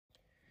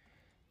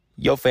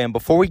Yo, fam,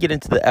 before we get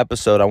into the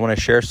episode, I want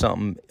to share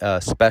something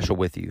special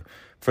with you.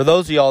 For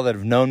those of y'all that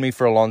have known me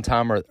for a long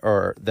time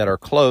or that are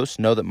close,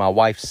 know that my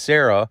wife,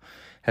 Sarah,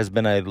 has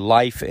been a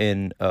life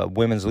and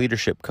women's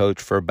leadership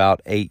coach for about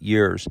 8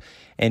 years.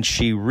 And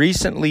she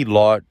recently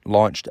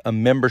launched a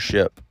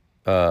membership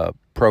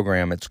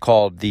program. It's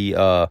called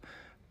the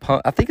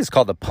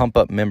Pump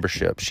Up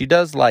membership. She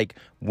does like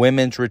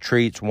women's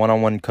retreats,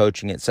 one-on-one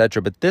coaching,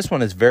 etc. But this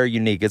one is very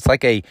unique. It's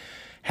like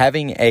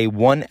having a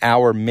 1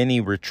 hour mini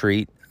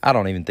retreat. I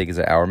don't even think it's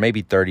an hour,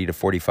 maybe 30 to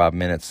 45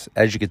 minutes.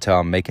 As you can tell,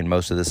 I'm making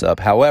most of this up.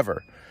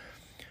 However,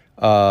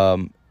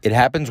 it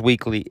happens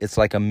weekly. It's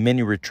like a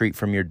mini retreat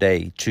from your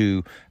day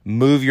to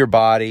move your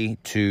body,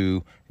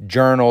 to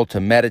journal,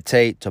 to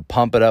meditate, to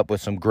pump it up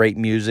with some great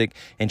music.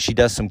 And she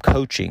does some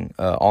coaching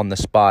on the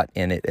spot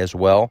in it as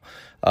well.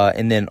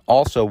 And then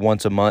also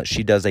once a month,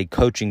 she does a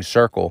coaching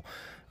circle.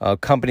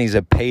 Companies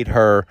have paid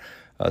her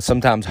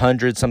sometimes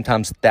hundreds,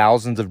 sometimes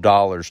thousands of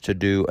dollars to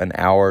do an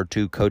hour or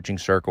two coaching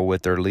circle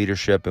with their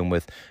leadership and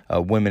with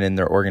women in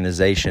their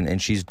organization. And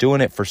she's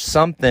doing it for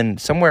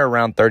somewhere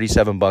around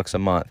 $37 a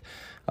month.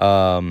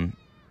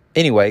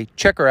 Anyway,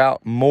 check her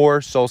out,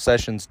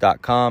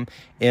 moresoulsessions.com,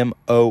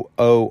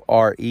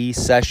 MOORE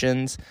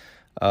sessions,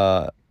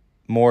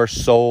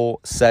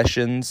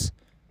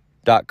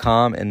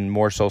 moresoulsessions.com, and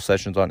More Soul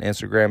Sessions on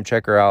Instagram.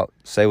 Check her out.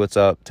 Say what's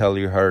up. Tell her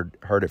you heard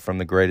it from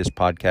the greatest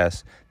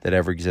podcast that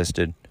ever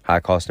existed. High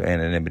Cost of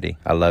Anonymity.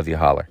 I love you.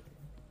 Holler.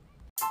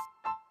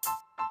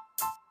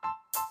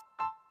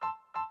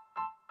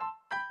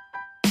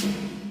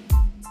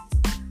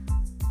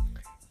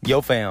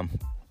 Yo, fam.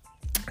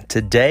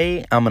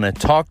 Today, I'm going to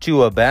talk to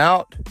you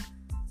about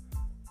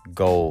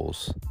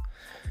goals,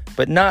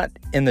 but not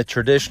in the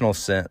traditional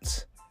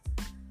sense.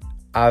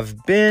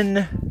 I've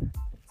been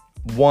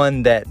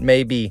one that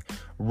maybe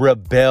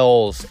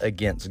rebels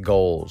against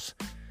goals.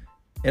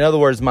 In other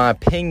words, my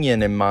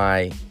opinion and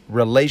my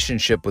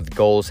relationship with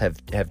goals have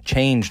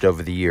changed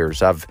over the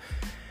years. I've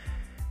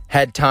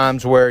had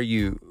times where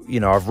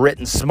I've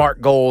written SMART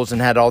goals and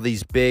had all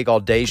these big,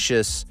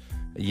 audacious,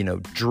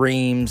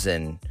 dreams,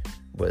 and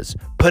was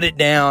put it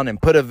down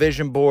and put a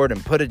vision board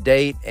and put a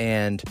date.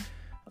 And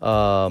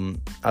I'll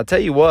tell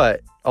you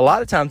what, a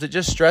lot of times it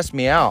just stressed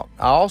me out.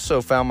 I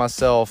also found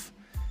myself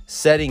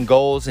setting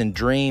goals and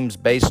dreams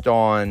based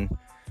on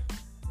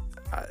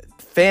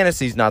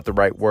fantasy is not the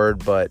right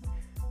word, but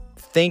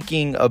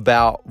thinking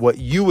about what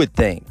you would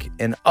think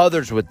and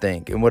others would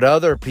think and what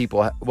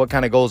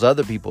kind of goals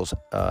other people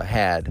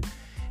had.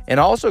 And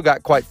I also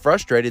got quite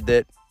frustrated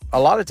that a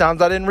lot of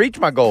times I didn't reach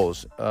my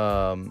goals.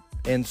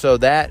 And so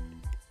that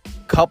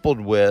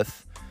coupled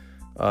with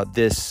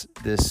this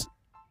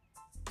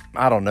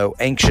I don't know,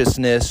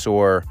 anxiousness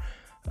or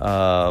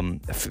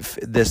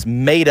this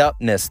made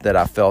upness that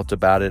I felt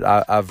about it,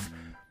 I've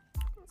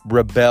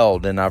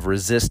rebelled and I've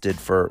resisted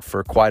for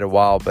quite a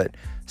while. But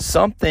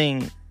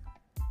something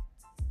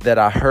that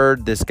I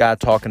heard this guy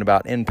talking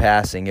about in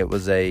passing, it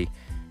was a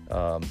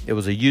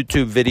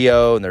YouTube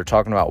video, and they're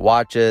talking about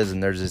watches,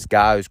 and there's this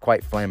guy who's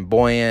quite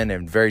flamboyant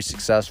and very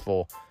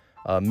successful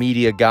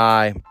media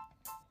guy,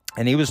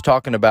 and he was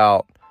talking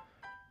about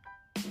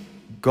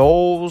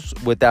goals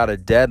without a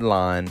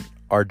deadline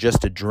are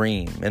just a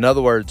dream. In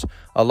other words,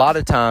 a lot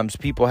of times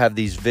people have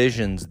these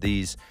visions,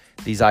 these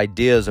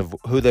ideas of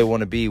who they want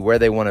to be, where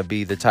they want to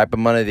be, the type of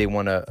money they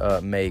want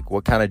to make,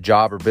 what kind of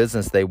job or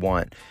business they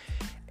want.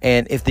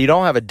 And if you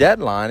don't have a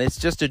deadline, it's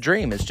just a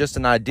dream. It's just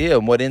an idea.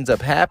 And what ends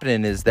up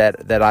happening is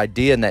that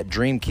idea and that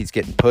dream keeps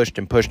getting pushed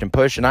and pushed and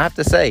pushed. And I have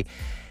to say,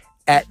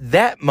 at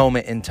that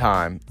moment in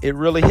time, it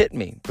really hit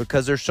me,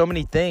 because there's so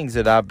many things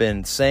that I've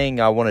been saying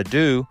I want to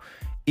do,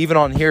 even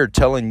on here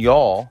telling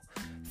y'all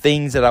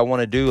things that I want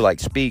to do, like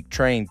speak,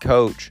 train,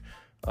 coach,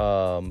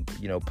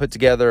 put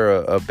together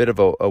a bit of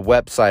a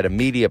website, a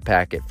media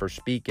packet for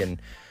speak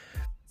and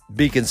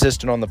be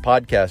consistent on the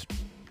podcast.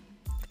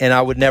 And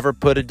I would never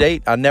put a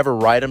date. I never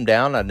write them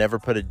down. I never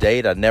put a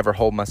date. I never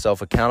hold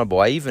myself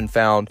accountable. I even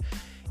found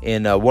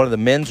in one of the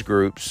men's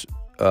groups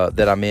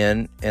that I'm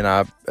in and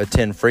I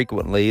attend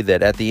frequently,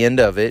 that at the end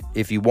of it,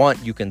 if you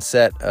want, you can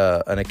set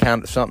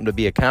something to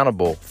be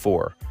accountable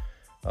for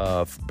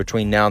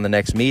between now and the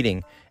next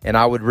meeting. And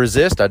I would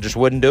resist. I just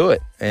wouldn't do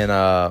it. And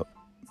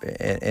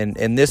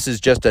this is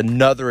just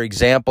another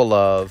example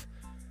of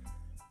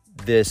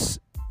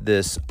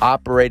this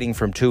operating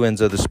from two ends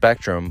of the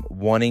spectrum,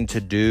 wanting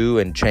to do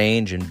and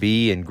change and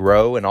be and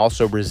grow, and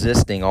also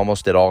resisting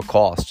almost at all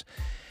costs.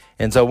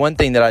 And so one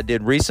thing that I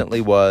did recently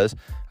was,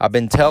 I've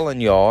been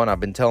telling y'all, and I've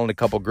been telling a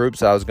couple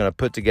groups, I was going to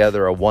put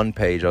together a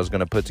one-page. I was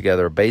going to put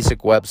together a basic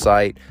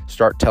website,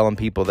 start telling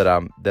people that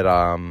I'm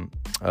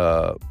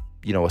a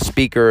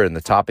speaker and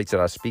the topics that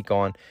I speak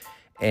on.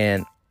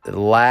 And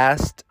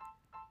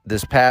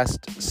this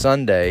past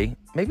Sunday,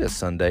 maybe it's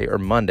Sunday or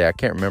Monday, I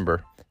can't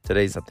remember.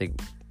 Today's, I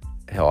think,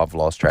 I've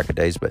lost track of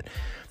days, but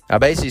I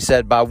basically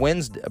said by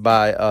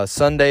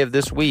Sunday of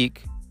this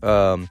week,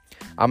 I'm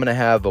going to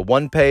have a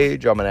one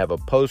page, I'm going to have a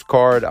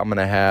postcard, I'm going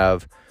to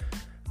have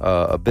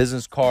a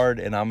business card,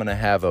 and I'm going to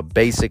have a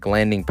basic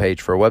landing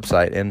page for a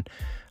website. And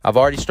I've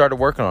already started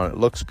working on it. It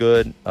looks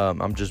good.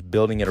 I'm just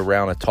building it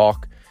around a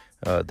talk.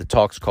 The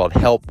talk's called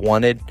Help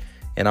Wanted,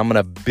 and I'm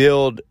going to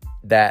build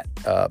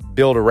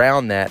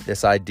around that,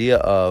 this idea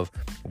of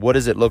what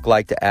does it look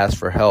like to ask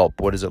for help?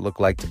 What does it look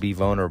like to be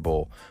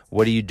vulnerable?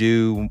 What do you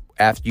do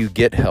after you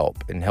get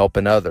help and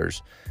helping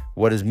others?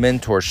 What does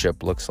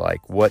mentorship looks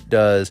like? What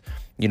does,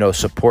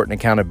 support and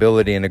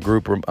accountability in a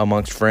group or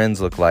amongst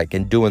friends look like?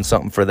 And doing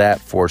something for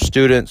that for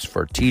students,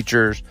 for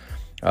teachers,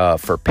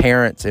 for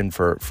parents, and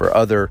for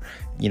other,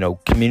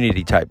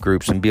 community type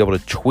groups, and be able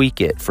to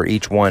tweak it for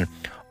each one.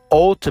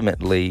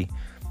 Ultimately,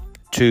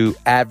 to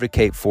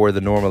advocate for the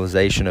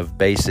normalization of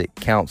basic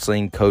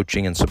counseling,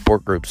 coaching, and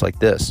support groups like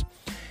this.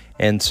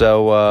 And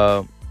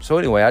so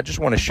anyway, I just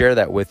want to share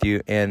that with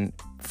you. And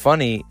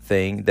funny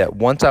thing that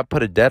once I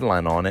put a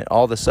deadline on it,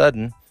 all of a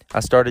sudden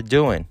I started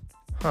doing.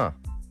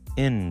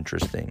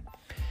 Interesting.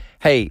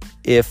 Hey,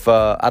 if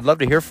I'd love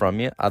to hear from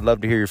you. I'd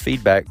love to hear your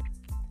feedback.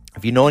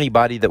 If you know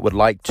anybody that would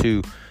like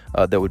to,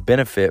 that would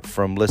benefit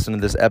from listening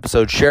to this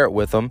episode, share it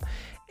with them.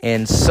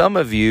 And some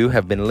of you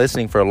have been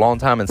listening for a long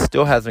time and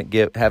still haven't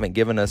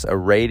given us a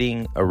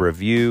rating, a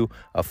review,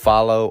 a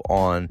follow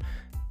on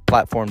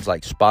platforms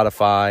like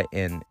Spotify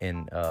and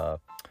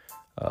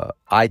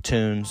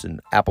iTunes and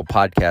Apple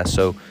Podcasts.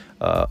 So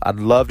I'd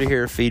love to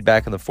hear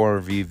feedback in the form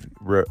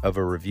of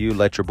a review.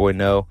 Let your boy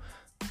know.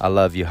 I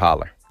love you.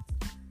 Holler.